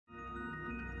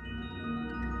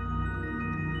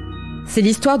C'est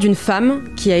l'histoire d'une femme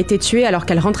qui a été tuée alors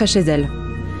qu'elle rentrait chez elle.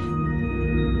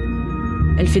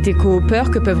 Elle fait écho aux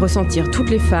peurs que peuvent ressentir toutes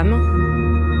les femmes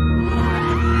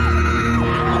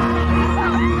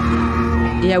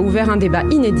et a ouvert un débat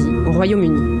inédit au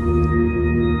Royaume-Uni.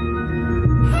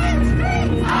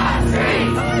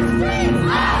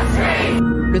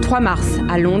 Le 3 mars,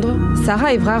 à Londres,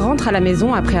 Sarah Everard rentre à la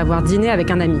maison après avoir dîné avec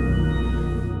un ami.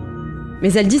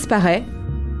 Mais elle disparaît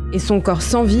et son corps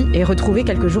sans vie est retrouvé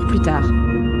quelques jours plus tard.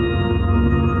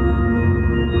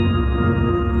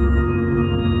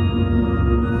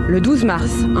 Le 12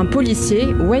 mars, un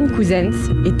policier, Wayne Cousins,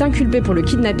 est inculpé pour le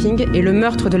kidnapping et le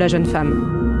meurtre de la jeune femme.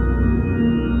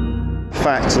 The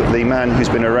fact that the man who's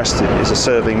been arrested is a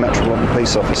serving Metropolitan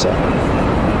Police officer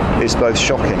is both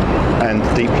shocking and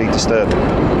deeply disturbing.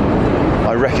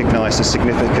 I recognise the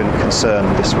significant concern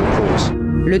this will cause.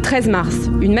 Le 13 mars,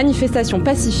 une manifestation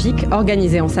pacifique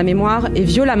organisée en sa mémoire est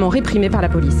violemment réprimée par la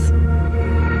police.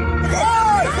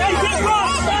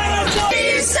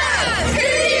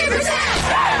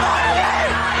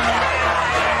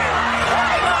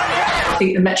 I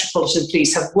think the Metropolitan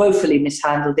Police have woefully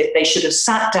mishandled it. They should have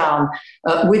sat down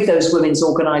with those women's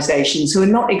organisations who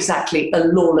are not exactly a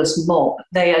lawless mob.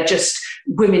 They are just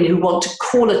women who want to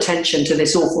call attention to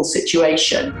this awful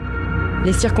situation.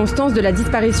 Les circonstances de la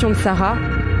disparition de Sarah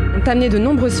ont amené de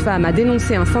nombreuses femmes à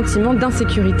dénoncer un sentiment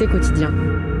d'insécurité quotidien.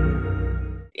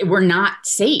 We're not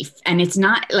safe, and it's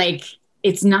not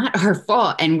her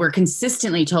fault. And we're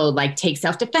consistently told, like, take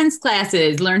self-defense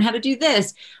classes, learn how to do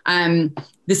this.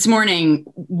 This morning,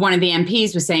 one of the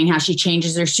MPs was saying how she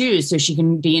changes her shoes so she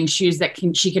can be in shoes that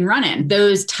she can run in.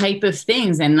 Those type of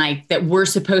things, and like that we're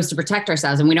supposed to protect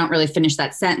ourselves, and we don't really finish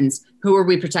that sentence. Who are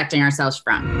we protecting ourselves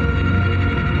from?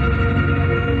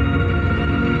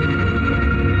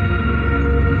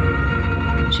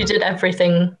 She did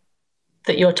everything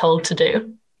that you're told to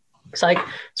do. It's like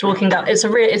it's walking down. It's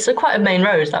quite a main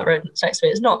road, that road next to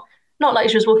it. It's not like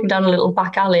she was walking down a little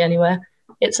back alley anywhere.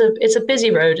 It's a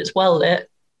busy road. It's well lit.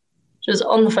 She was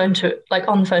on the phone to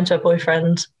her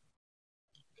boyfriend,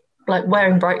 like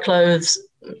wearing bright clothes.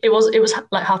 It was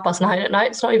like 9:30 at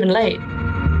night. It's not even late.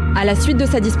 À la suite de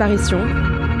sa disparition,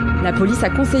 la police a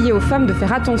conseillé aux femmes de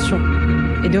faire attention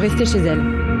et de rester chez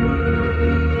elles.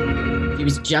 He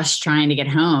was just trying to get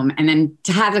home, and then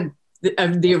to have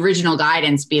the original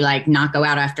guidance be like, not go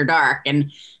out after dark,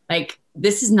 and like,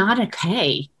 this is not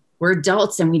okay. We're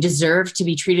adults and we deserve to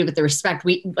be treated with the respect.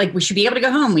 We should be able to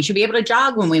go home. We should be able to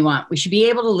jog when we want. We should be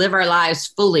able to live our lives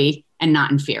fully and not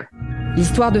in fear.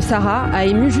 L'histoire de Sarah a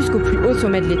ému jusqu'au plus haut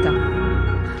sommet de l'État.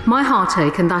 My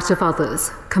heartache and that of others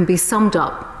can be summed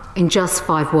up in just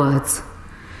 5 words.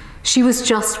 She was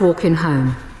just walking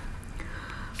home.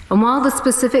 And while the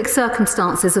specific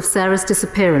circumstances of Sarah's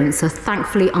disappearance are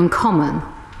thankfully uncommon,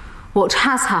 what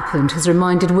has happened has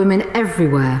reminded women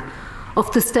everywhere of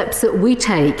the steps that we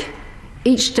take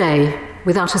each day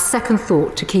without a second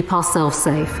thought to keep ourselves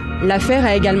safe. L'affaire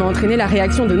a également entraîné la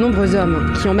réaction de nombreux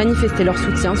hommes qui ont manifesté leur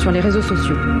soutien sur les réseaux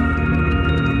sociaux.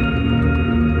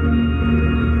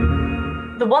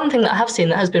 The one thing that I have seen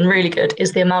that has been really good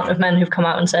is the amount of men who've come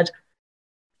out and said,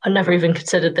 I never even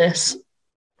considered this.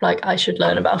 Like, I should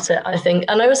learn about it, I think.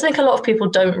 And I always think a lot of people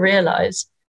don't realise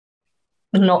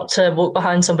not to walk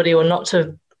behind somebody or not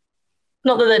that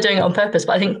they're doing it on purpose,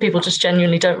 but I think people just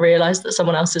genuinely don't realise that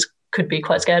someone else could be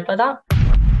quite scared by that.